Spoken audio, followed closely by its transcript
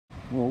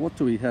Well, what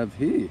do we have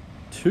here?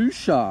 2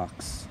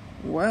 sharks.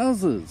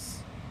 Wowzers.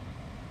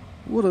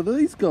 What are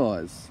these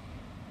guys?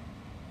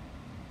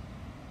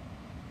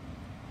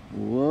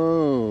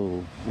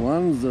 Whoa.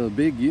 One's a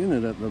big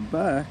unit at the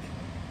back.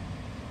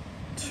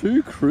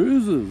 2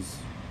 cruisers.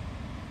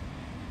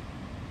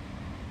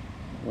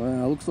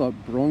 Wow, looks like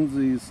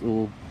bronzies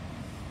or...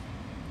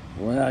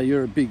 Wow,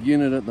 you're a big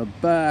unit at the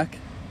back.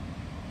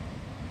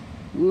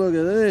 Look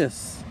at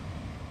this.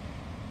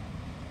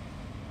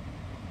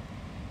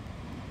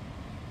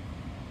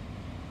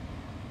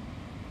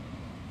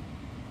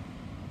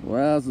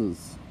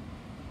 Wowzers.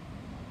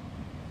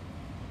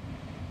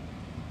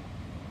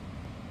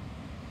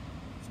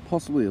 It's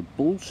possibly a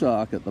bull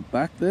shark at the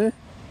back there.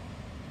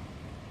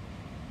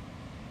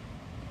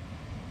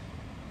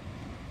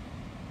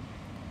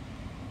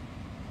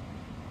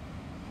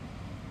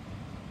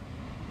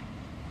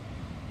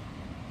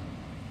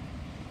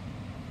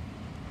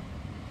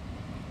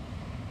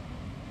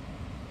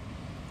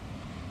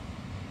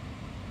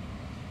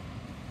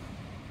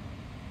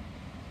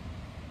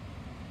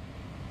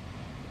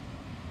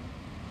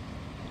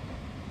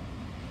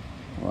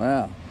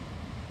 Wow.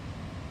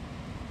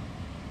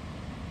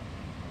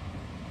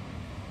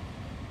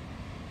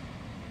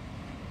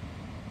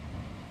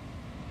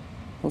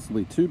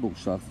 Possibly 2 bull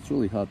sharks, it's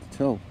really hard to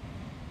tell.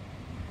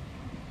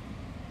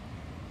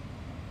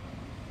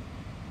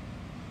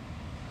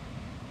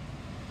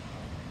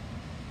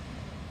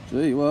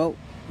 Gee, well,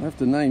 I have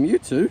to name you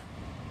 2.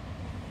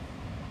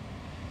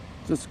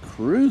 Just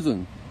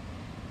cruising.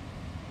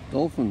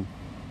 Dolphin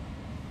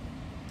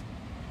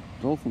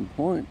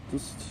Point,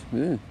 just,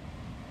 yeah.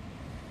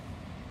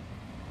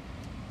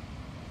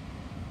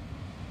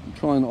 I'm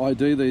trying to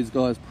ID these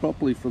guys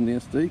properly from the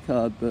SD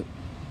card, but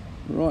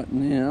right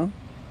now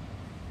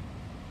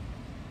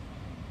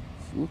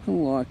it's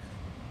looking like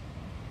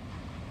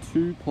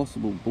 2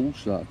 possible bull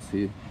sharks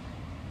here.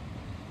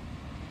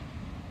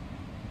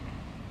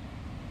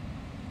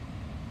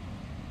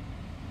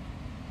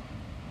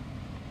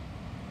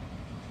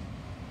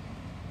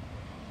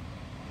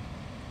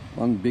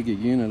 One bigger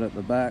unit at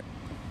the back.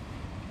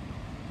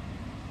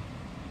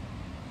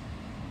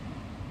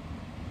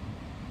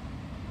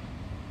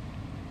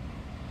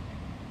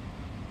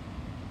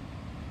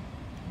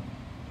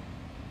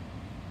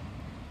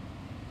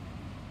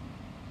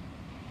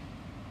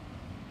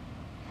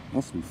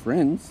 Must be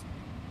friends.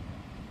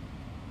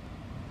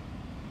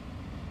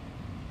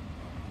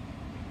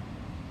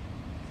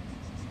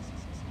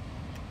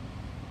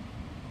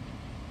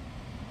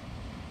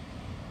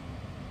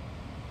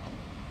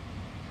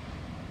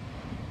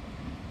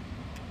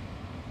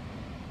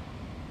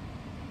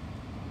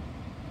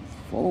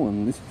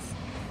 Following this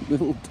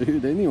little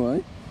dude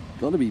anyway.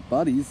 Gotta be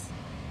buddies.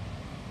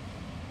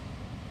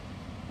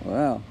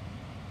 Wow.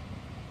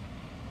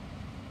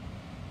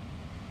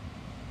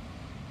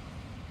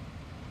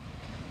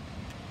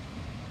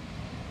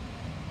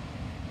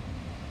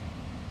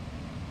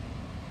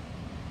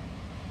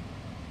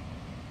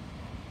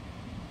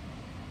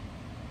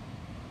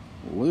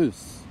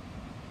 Loose.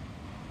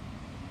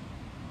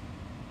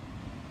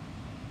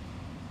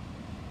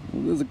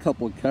 Well, there's a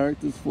couple of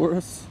characters for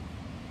us.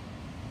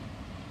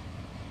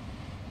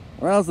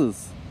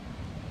 Wowzers.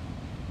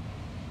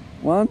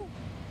 1,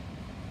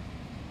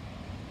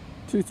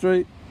 2,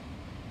 3.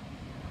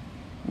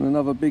 And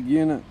another big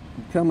unit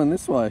coming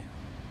this way.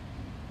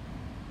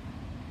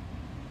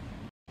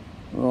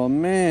 Oh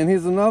man,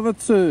 here's another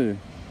 2.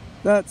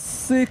 That's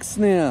 6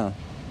 now.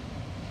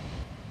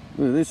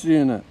 Look at this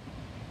unit.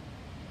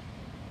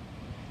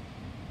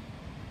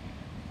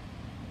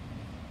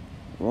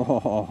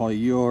 Oh,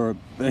 you're a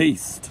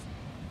beast.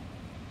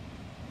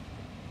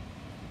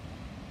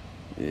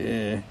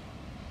 Yeah.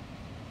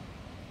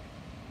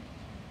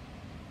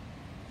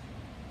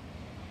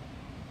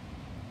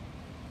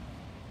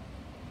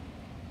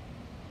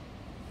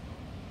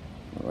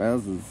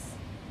 Wowzers.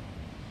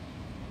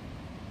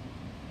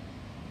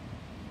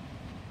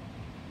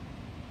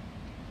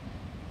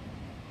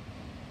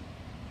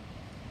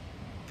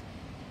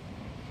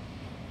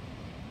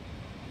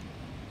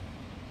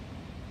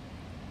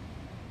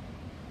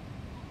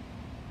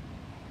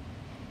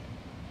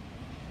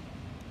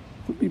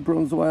 Could be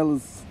bronze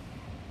whalers.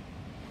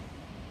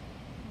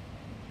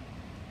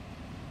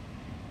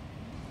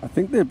 I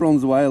think they're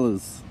bronze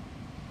whalers.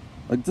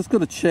 I just got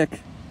to check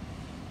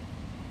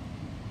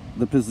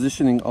the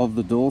positioning of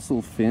the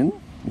dorsal fin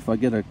if I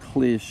get a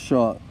clear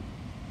shot.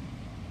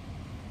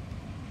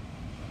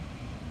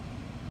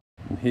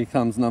 And here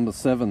comes number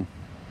 7.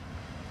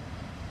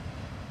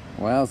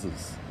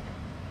 Wowzers.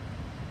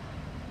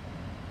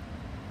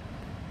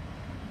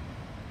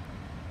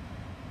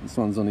 This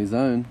one's on his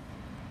own.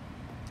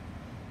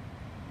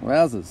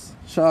 Wowzers.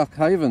 Shark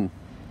Haven.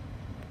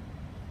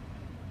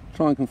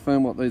 Try and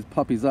confirm what these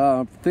puppies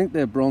are. I think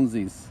they're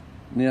bronzies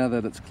now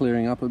that it's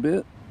clearing up a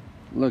bit.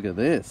 Look at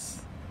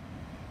this.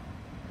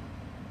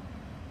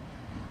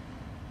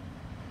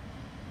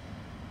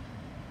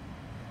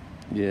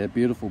 Yeah,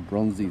 beautiful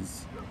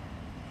bronzies.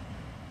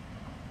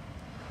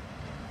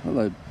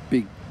 Hello,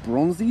 big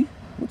bronzy.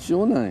 What's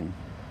your name?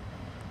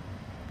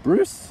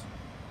 Bruce?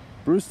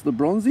 Bruce the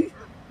bronzy?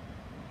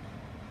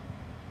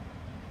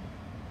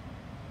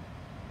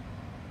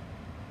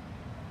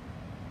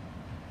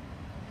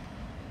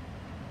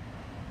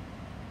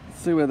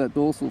 Let's see where that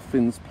dorsal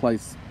fin's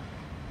placed.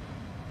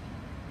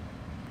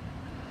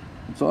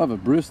 It's either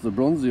Bruce the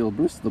bronzy or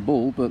Bruce the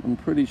bull, but I'm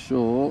pretty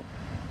sure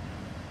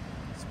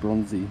it's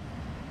bronzy.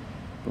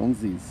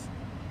 Bronzies.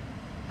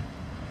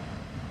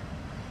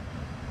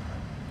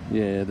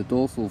 Yeah, the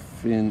dorsal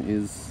fin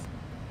is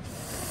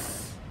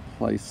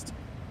placed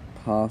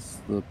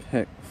past the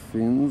pec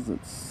fins.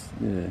 It's,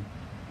 yeah,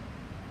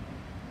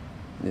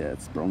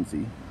 it's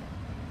bronzy.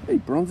 Hey,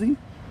 bronzy,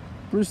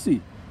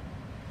 Brucey,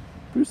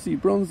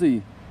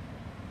 bronzy,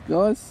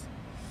 guys.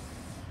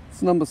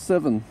 It's number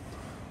 7.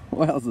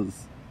 Wowzers.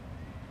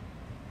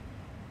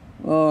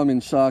 Oh, I'm in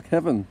shark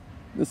heaven.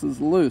 This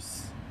is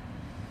loose.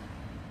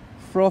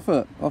 Froth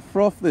it. I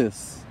froth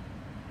this.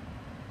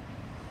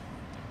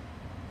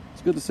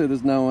 It's good to see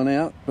there's no one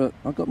out, but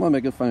I've got my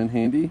megaphone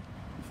handy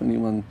if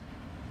anyone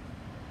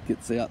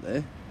gets out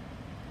there.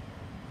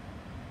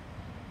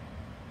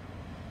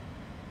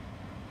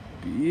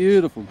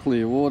 Beautiful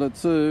clear water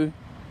too.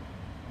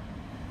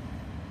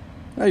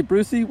 Hey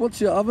Brucey, what's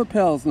your other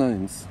pals'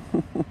 names?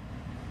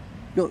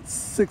 Got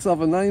 6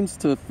 other names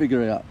to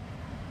figure out.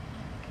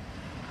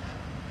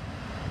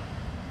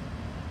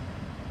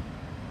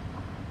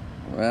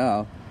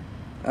 Wow,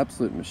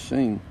 absolute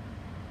machine.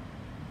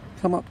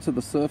 Come up to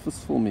the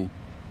surface for me,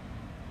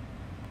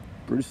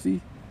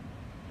 Brucey.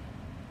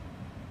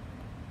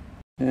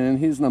 And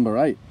here's number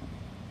 8.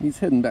 He's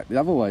heading back the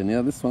other way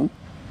now, this one.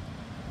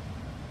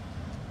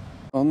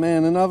 Oh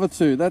man, another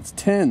 2. That's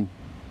 10.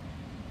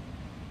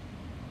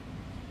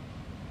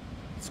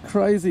 It's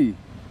crazy.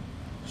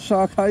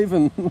 Shark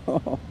Haven.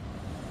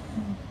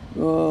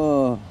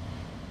 Oh,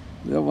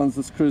 the other one's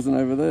just cruising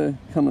over there.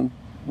 Coming.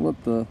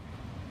 What the?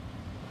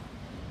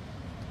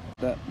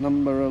 That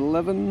number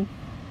 11.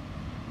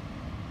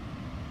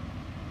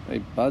 Hey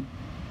bud.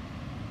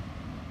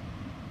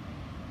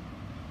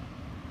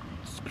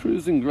 Just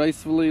cruising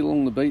gracefully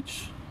along the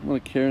beach. Not a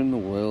care in the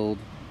world.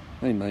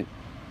 Hey mate.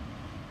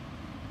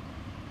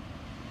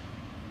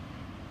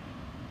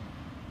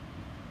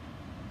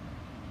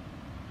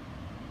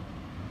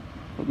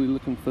 Probably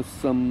looking for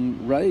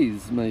some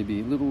rays,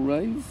 maybe little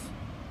rays.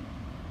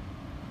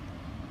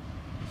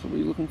 So what are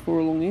you looking for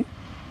along here?